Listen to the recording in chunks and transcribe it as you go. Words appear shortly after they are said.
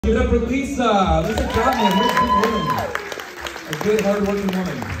Give it up for Lisa. Lisa Chapman, what a good woman. A good, hard-working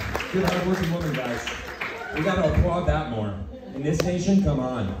woman. Good, hard-working woman, guys. We gotta applaud that more. In this nation, come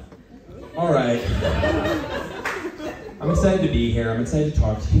on. All right. I'm excited to be here. I'm excited to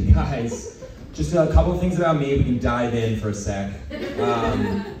talk to you guys. Just a couple of things about me. We can dive in for a sec.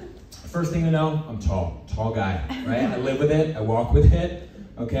 First thing to know, I'm tall. Tall guy, right? I live with it. I walk with it.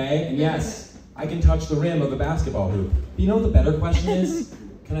 Okay? And yes, I can touch the rim of a basketball hoop. But you know what the better question is?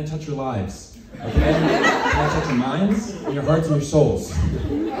 Can I touch your lives? Okay? Can I touch your minds, and your hearts, and your souls?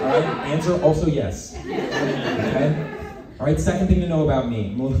 Alright? Answer also yes. Okay? Alright, second thing to know about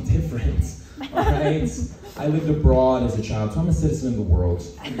me. I'm a little different. Alright? I lived abroad as a child, so I'm a citizen of the world.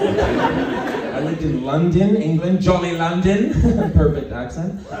 Okay? I lived in London, England, jolly London. Perfect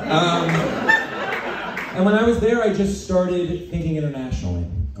accent. And when I was there, I just started thinking internationally.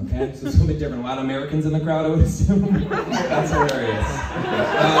 Okay, so it's a little bit different. A lot of Americans in the crowd, I would assume. That's hilarious.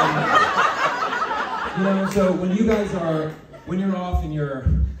 You know, so when you guys are, when you're off and you're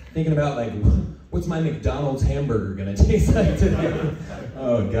thinking about like, what's my McDonald's hamburger gonna taste like today?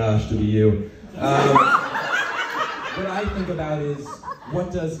 Oh gosh, to be you. What I think about is, what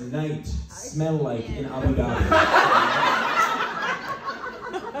does night smell like in Abu Dhabi?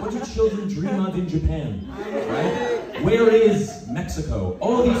 What do children dream of in Japan, right? Where is Mexico?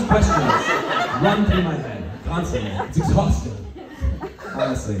 All of these questions run through my head constantly. It's exhausting,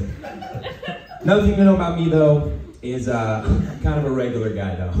 honestly. Another thing to know about me, though, is I'm kind of a regular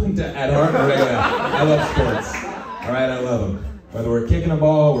guy, though. At heart, I'm a regular guy. I love sports. All right, I love them. Whether we're kicking a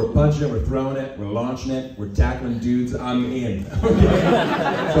ball, we're punching it, we're throwing it, we're launching it, we're tackling dudes, I'm in.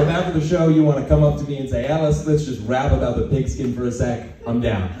 Okay? So if after the show you want to come up to me and say, Ellis, let's just rap about the pigskin for a sec, I'm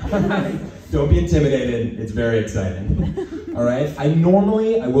down. Don't be intimidated, it's very exciting. All right? I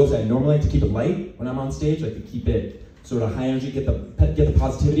will say, I normally like to keep it light when I'm on stage. I like to keep it sort of high energy, get the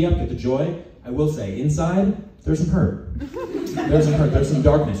positivity up, get the joy. I will say, inside, there's some hurt. There's some hurt, there's some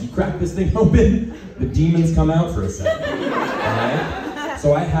darkness. You crack this thing open, the demons come out for a second. All right?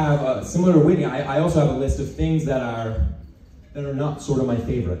 So I have, similar to Whitney, I also have a list of things that are not sort of my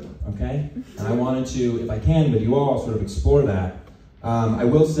favorite, okay? And I wanted to, if I can, with you all, sort of explore that. I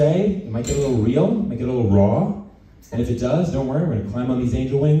will say, it might get a little real, it might get a little raw, and if it does, don't worry, we're gonna climb on these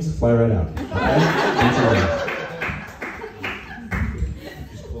angel wings, fly right out, okay? Enjoy.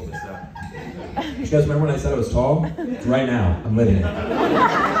 Just pull this up. You guys remember when I said I was tall? It's right now, I'm living it.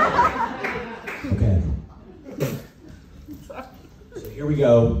 Okay. So here we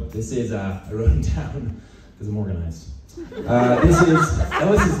go. This is, I wrote them down because I'm organized. This is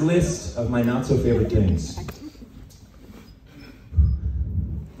Ellis's list of my not so favorite things.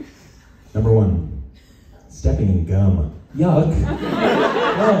 Number 1, stepping in gum. Yuck.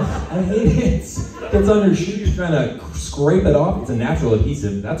 Oh, I hate it. Gets on your shoe, you're trying to scrape it off. It's a natural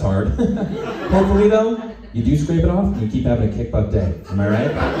adhesive, that's hard. Hopefully though, you do scrape it off and you keep having a kick butt day. Am I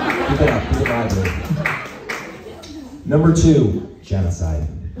right? Keep it up, keep it lively. Number 2, genocide.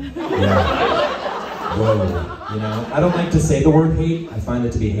 Yeah. Whoa, you know? I don't like to say the word hate, I find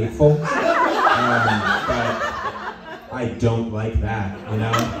it to be hateful. But I don't like that, you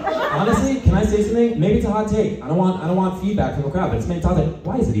know? Honestly, can I say something? Maybe it's a hot take. I don't want feedback from the crowd, but it's maybe a hot take.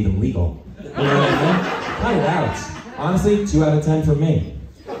 Why is it even legal? You know what I mean? Cut it out. Honestly, 2 out of 10 for me.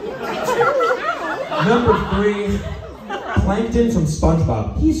 Number 3, Plankton from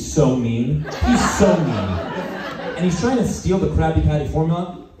SpongeBob. He's so mean. He's so mean. And he's trying to steal the Krabby Patty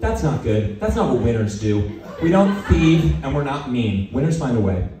formula. That's not good. That's not what winners do. We don't thieve and we're not mean. Winners find a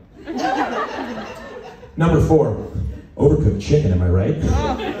way. Number 4, overcooked chicken, am I right?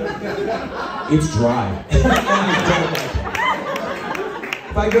 It's dry. I don't like it.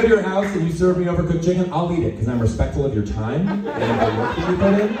 If I go to your house and you serve me overcooked chicken, I'll eat it because I'm respectful of your time and the work that you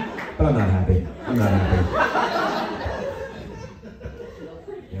put in, but I'm not happy. I'm not happy.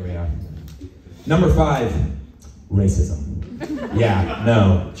 Here we are. Number 5, racism. Yeah,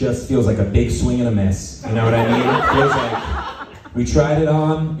 no, just feels like a big swing and a miss. You know what I mean? It feels like we tried it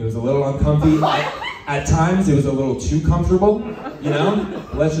on, it was a little uncomfy. At times, it was a little too comfortable, you know?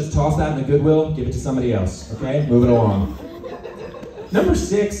 Let's just toss that in the Goodwill, give it to somebody else, okay? Move it along. Number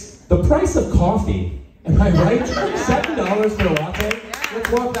 6, the price of coffee. Am I right? $7 for a latte? Let's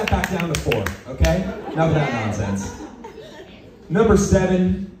walk that back down to 4, okay? Enough of that nonsense. Number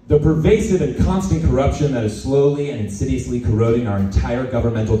 7, the pervasive and constant corruption that is slowly and insidiously corroding our entire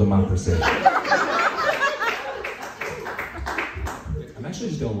governmental democracy. I'm actually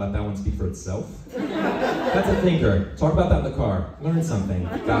just gonna let that one speak for itself. That's a thinker. Talk about that in the car. Learn something.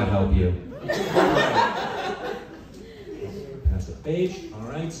 God help you. Pass the page. All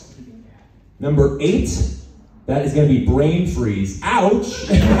right. Number 8, That is gonna be brain freeze. Ouch!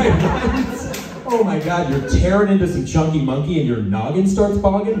 Oh my God, you're tearing into some chunky monkey and your noggin starts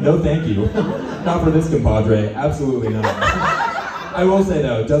bogging? No thank you. Not for this compadre, absolutely not. I will say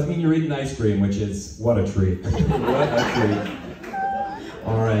though, it does mean you're eating ice cream, which is, what a treat. What a treat.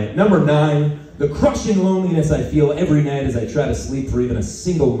 All right, number 9, the crushing loneliness I feel every night as I try to sleep for even a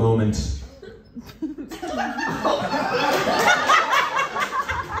single moment.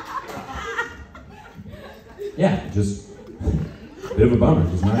 Yeah, just a bit of a bummer,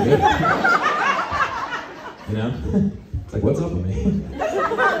 just not good. You know? It's like, what's up with me?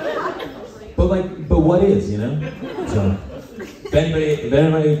 But what is, you know? So, if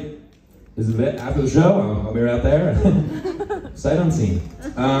anybody is after the show, I'll be right there. Sight unseen.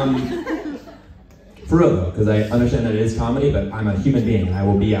 For real though, because I understand that it is comedy, but I'm a human being and I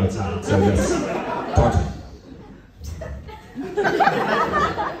will be outside, so just talk to me.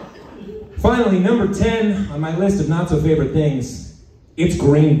 Finally, number 10 on my list of not-so-favorite things, it's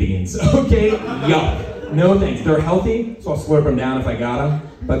green beans. Okay, yuck. No thanks. They're healthy, so I'll slurp them down if I got them,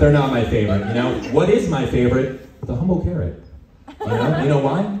 but they're not my favorite, you know? What is my favorite? The humble carrot. You know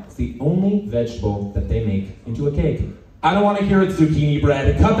why? It's the only vegetable that they make into a cake. I don't want to hear it's zucchini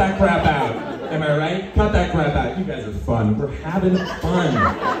bread. Cut that crap out. Am I right? Cut that crap out. You guys are fun. We're having fun.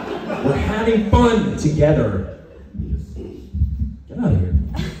 We're having fun together. Get out of here.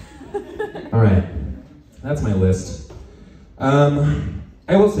 All right, that's my list.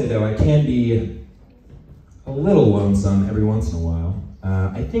 I will say though, I can be a little lonesome every once in a while.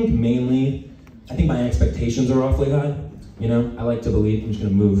 I think my expectations are awfully high. You know, I like to believe, I'm just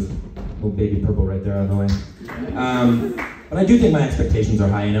gonna move baby purple right there out of the way. But I do think my expectations are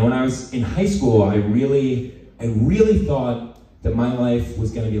high. You know, when I was in high school, I really thought that my life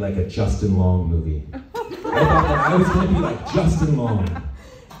was gonna be like a Justin Long movie. I thought that I was gonna be like Justin Long.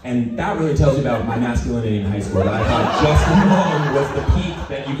 And that really tells you about my masculinity in high school, that I thought Justin Long was the peak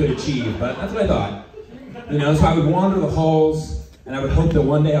that you could achieve, but that's what I thought. You know, so I would wander the halls, and I would hope that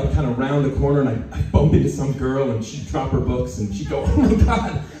one day I would kind of round the corner and I'd bump into some girl and she'd drop her books and she'd go, oh my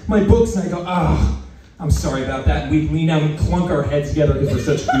God, my books, and I go, ah, I'm sorry about that. And we'd lean out and clunk our heads together because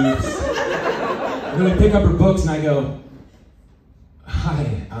we're such goofs. And then I'd pick up her books and I go,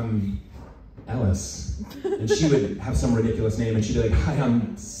 hi, I'm Ellis. And she would have some ridiculous name and she'd be like, hi,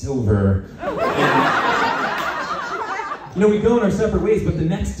 I'm Silver. And, you know, we'd go in our separate ways, but the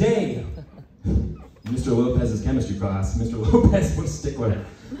next day, Mr. Lopez's chemistry class, Mr. Lopez was a stickler.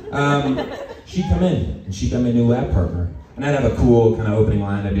 She'd come in and she'd become my new lab partner. And I'd have a cool kind of opening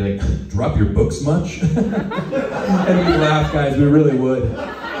line. I'd be like, drop your books much? And we'd laugh, guys, we really would.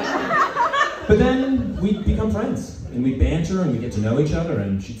 But then we'd become friends. And we'd banter and we'd get to know each other,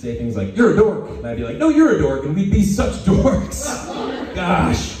 and she'd say things like, you're a dork. And I'd be like, no, you're a dork. And we'd be such dorks.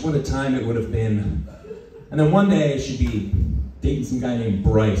 Gosh, what a time it would have been. And then one day she'd be dating some guy named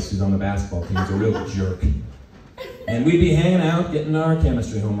Bryce, who's on the basketball team. He's a real jerk. And we'd be hanging out, getting our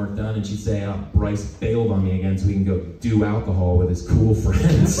chemistry homework done, and she'd say, oh, Bryce bailed on me again so we can go do alcohol with his cool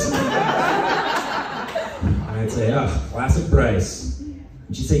friends. And I'd say, oh, classic Bryce. And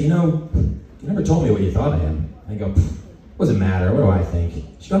she'd say, you know, you never told me what you thought I am. I go, what does it matter? What do I think?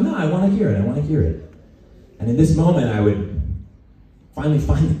 She'd go, no, I want to hear it. I want to hear it. And in this moment, I would finally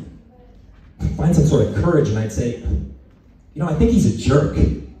find some sort of courage, and I'd say, you know, I think he's a jerk.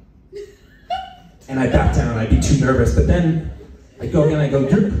 And I'd back down. I'd be too nervous. But then I'd go again. I go,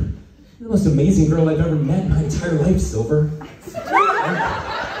 you're the most amazing girl I've ever met in my entire life, Silver.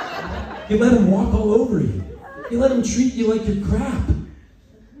 You let him walk all over you. You let him treat you like your crap.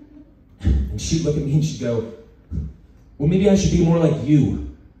 And she'd look at me and she'd go, well, maybe I should be more like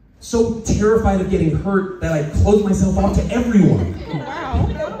you. So terrified of getting hurt that I closed myself off to everyone. Wow.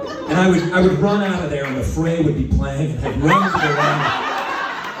 And I would run out of there and the fray would be playing and I'd run to the ring.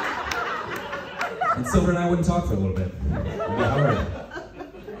 And Silver and I wouldn't talk for a little bit. It'd be hard.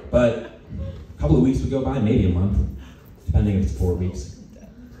 But a couple of weeks would go by, maybe a month, depending if it's 4 weeks.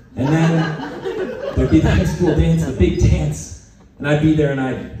 And then there'd be the high school dance, the big dance. And I'd be there and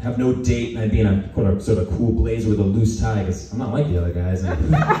I'd have no date, and I'd be in a sort of cool blazer with a loose tie, because I'm not like the other guys.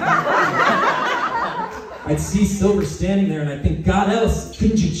 I'd see Silver standing there and I'd think, God, Ellis,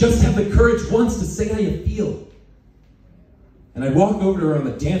 couldn't you just have the courage once to say how you feel? And I'd walk over to her on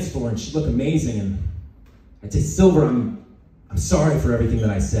the dance floor and she'd look amazing, and I'd say, Silver, I'm sorry for everything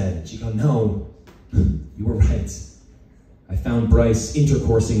that I said. And she'd go, no, you were right. I found Bryce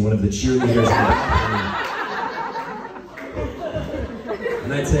intercoursing one of the cheerleaders.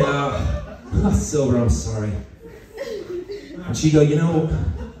 And I'd say, oh, Silver, I'm sorry. And she'd go, you know,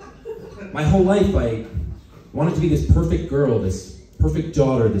 my whole life I wanted to be this perfect girl, this perfect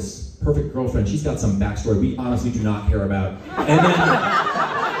daughter, this perfect girlfriend. She's got some backstory we honestly do not care about. And then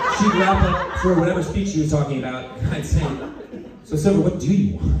she'd wrap up for whatever speech she was talking about, and I'd say, so Silver, what do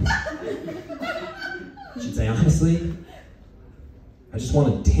you want? She'd say, honestly, I just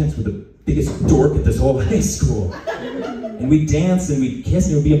want to dance with the biggest dork at this whole high school. And we'd dance and we'd kiss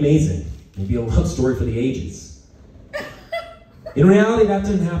and it would be amazing. It'd be a love story for the ages. In reality, that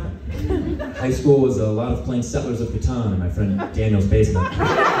didn't happen. High school was a lot of playing Settlers of Catan in my friend Daniel's basement.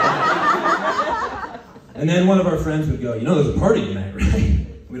 And then one of our friends would go, you know, there's a party tonight, right?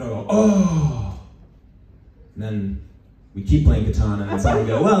 We'd all go, oh. And then we keep playing Catan, and then someone would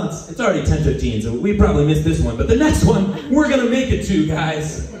go, well, it's already 10:15, so we probably missed this one, but the next one, we're gonna make it to,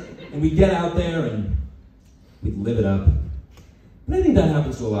 guys. And we'd get out there and we'd live it up. And I think that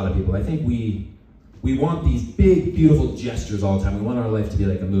happens to a lot of people. I think we want these big, beautiful gestures all the time. We want our life to be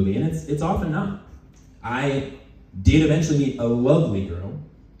like a movie, and it's often not. I did eventually meet a lovely girl,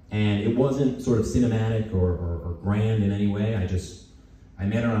 and it wasn't sort of cinematic or grand in any way. I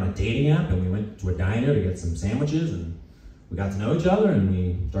met her on a dating app, and we went to a diner to get some sandwiches, and we got to know each other, and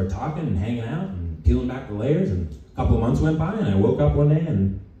we started talking and hanging out and peeling back the layers, and a couple of months went by, and I woke up one day,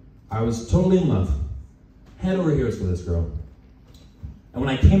 and I was totally in love. Head over heels for this girl. And when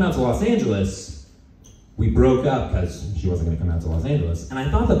I came out to Los Angeles, we broke up because she wasn't going to come out to Los Angeles, and I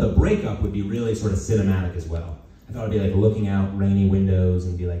thought that the breakup would be really sort of cinematic as well. I thought it'd be like looking out rainy windows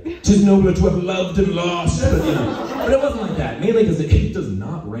and be like, "'Tis nobler to have loved and lost," but, you know. But it wasn't like that, mainly because it does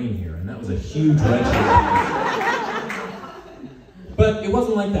not rain here, and that was a huge red flag. But it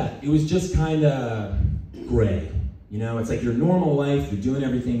wasn't like that. It was just kind of gray. You know, it's like your normal life, you're doing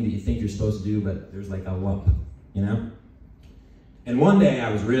everything that you think you're supposed to do, but there's like a lump, you know? And one day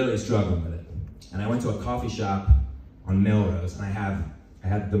I was really struggling with it. And I went to a coffee shop on Melrose, and I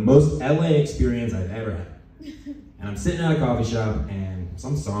had the most LA experience I've ever had. And I'm sitting at a coffee shop, and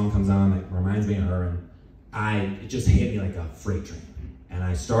some song comes on that reminds me of her, and it just hit me like a freight train. And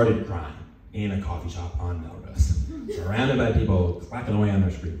I started crying in a coffee shop on Melrose, surrounded by people clapping away on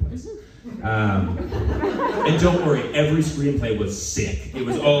their screenplays. And don't worry, every screenplay was sick. It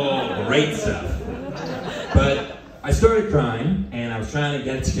was all great stuff. But I started crying, and I was trying to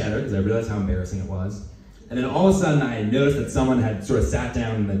get it together because I realized how embarrassing it was. And then all of a sudden, I noticed that someone had sort of sat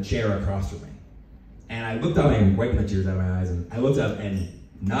down in the chair across from me. And I looked up, and wiping the tears out of my eyes, and I looked up, and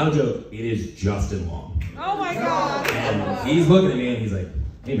not a joke, it is Justin Long. Oh my God! And he's looking at me, and he's like,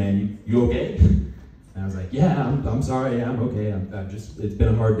 "Hey man, you okay?" And I was like, "Yeah, I'm sorry, yeah, I'm okay. It's been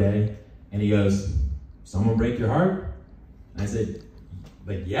a hard day." And he goes, "Someone break your heart?" And I said,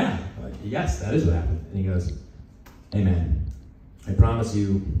 "Like, yeah, yes, that is what happened." And he goes, "Hey man, I promise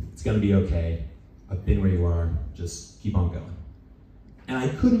you it's gonna be okay. I've been where you are, just keep on going." And I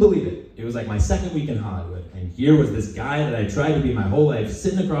couldn't believe it. It was like my second week in Hollywood, and here was this guy that I tried to be my whole life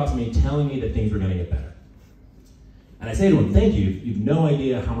sitting across from me telling me that things were gonna get better. And I say to him, "Thank you, you've no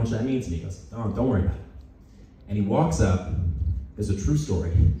idea how much that means to me." He goes, "Oh, don't worry about it." And he walks up, it's a true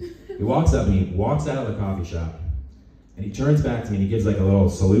story. He walks up and he walks out of the coffee shop, and he turns back to me and he gives like a little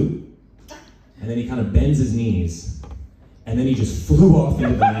salute, and then he kind of bends his knees, and then he just flew off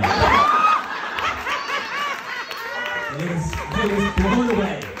into the night. I was blown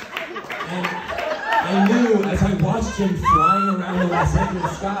away. And I knew as I watched him flying around the Los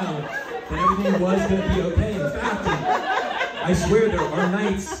Angeles sky that everything was going to be okay. In fact, I swear there are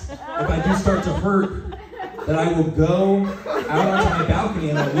nights, if I do start to hurt, that I will go out onto my balcony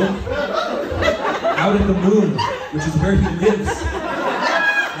and I'll look out at the moon, which is where he lives.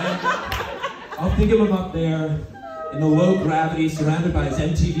 And I'll think of him up there in the low gravity, surrounded by his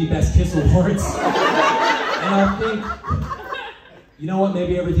MTV Best Kiss Awards. And I'll think, you know what,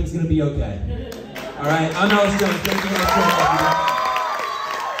 maybe everything's gonna be okay. All right, I'm Ellis Jones. Thank you guys so much.